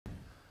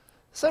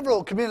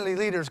Several community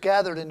leaders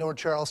gathered in North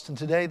Charleston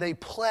today. They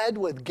pled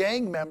with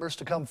gang members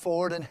to come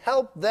forward and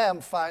help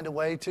them find a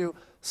way to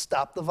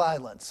stop the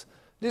violence.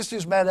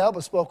 News Matt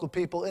Alba spoke with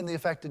people in the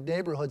affected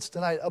neighborhoods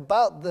tonight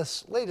about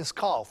this latest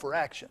call for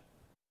action.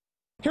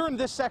 Here in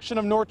this section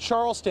of North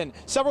Charleston,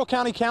 several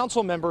county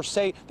council members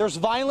say there's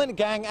violent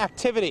gang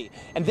activity,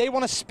 and they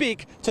want to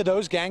speak to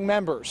those gang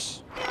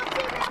members.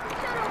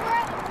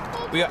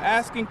 We are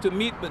asking to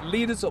meet with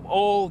leaders of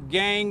all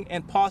gang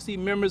and posse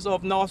members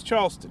of North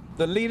Charleston.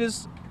 The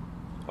leaders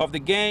of the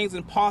gangs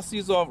and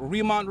posses of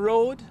Remont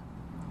Road,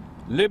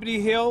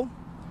 Liberty Hill,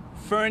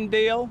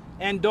 Ferndale,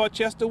 and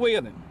Dorchester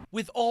Wayland.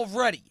 With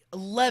already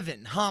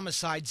 11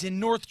 homicides in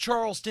North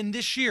Charleston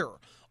this year,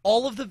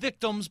 all of the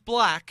victims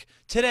black,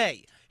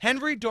 today,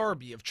 Henry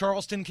Darby of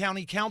Charleston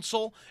County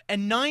Council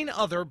and 9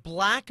 other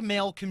black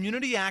male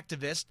community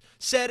activists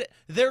said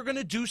they're going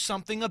to do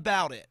something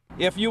about it.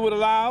 If you would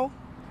allow,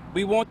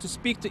 we want to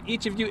speak to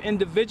each of you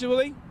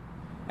individually,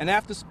 and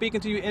after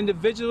speaking to you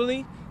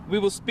individually, we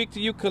will speak to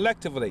you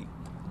collectively.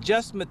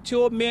 Just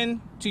mature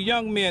men to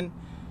young men,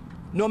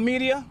 no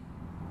media,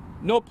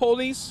 no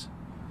police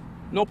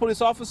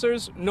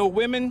officers, no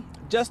women,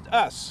 just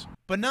us.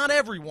 But not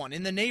everyone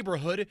in the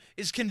neighborhood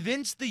is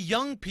convinced the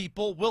young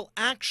people will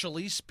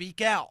actually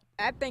speak out.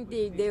 I think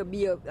they'll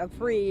be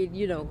afraid,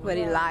 for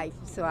their life,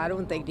 so I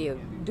don't think they'll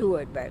do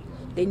it, but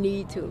they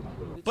need to.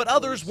 But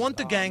others want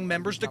the gang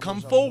members to come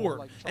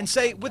forward and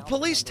say, with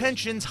police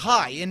tensions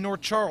high in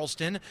North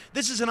Charleston,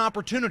 this is an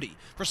opportunity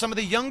for some of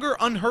the younger,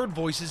 unheard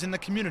voices in the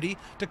community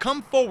to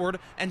come forward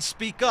and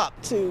speak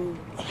up. To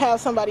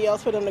have somebody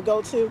else for them to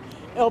go to,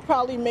 it'll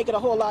probably make it a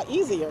whole lot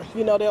easier.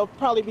 They'll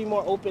probably be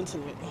more open to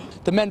it.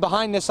 The men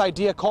behind this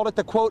idea called it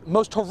the, quote,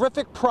 most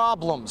horrific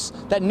problems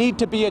that need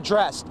to be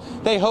addressed.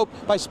 They hope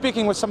by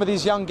speaking with some of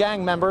these young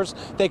gang members,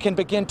 they can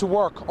begin to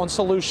work on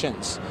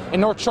solutions.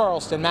 In North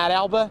Charleston, Matt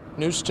Alba,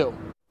 News 2.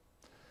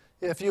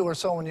 If you or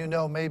someone you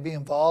know may be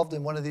involved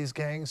in one of these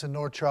gangs in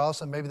North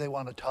Charleston, maybe they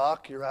want to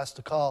talk, you're asked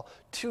to call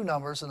 2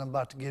 numbers that I'm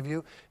about to give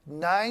you,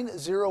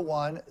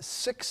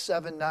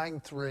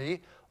 901-6793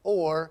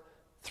 or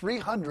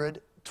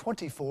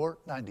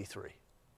 300-2493.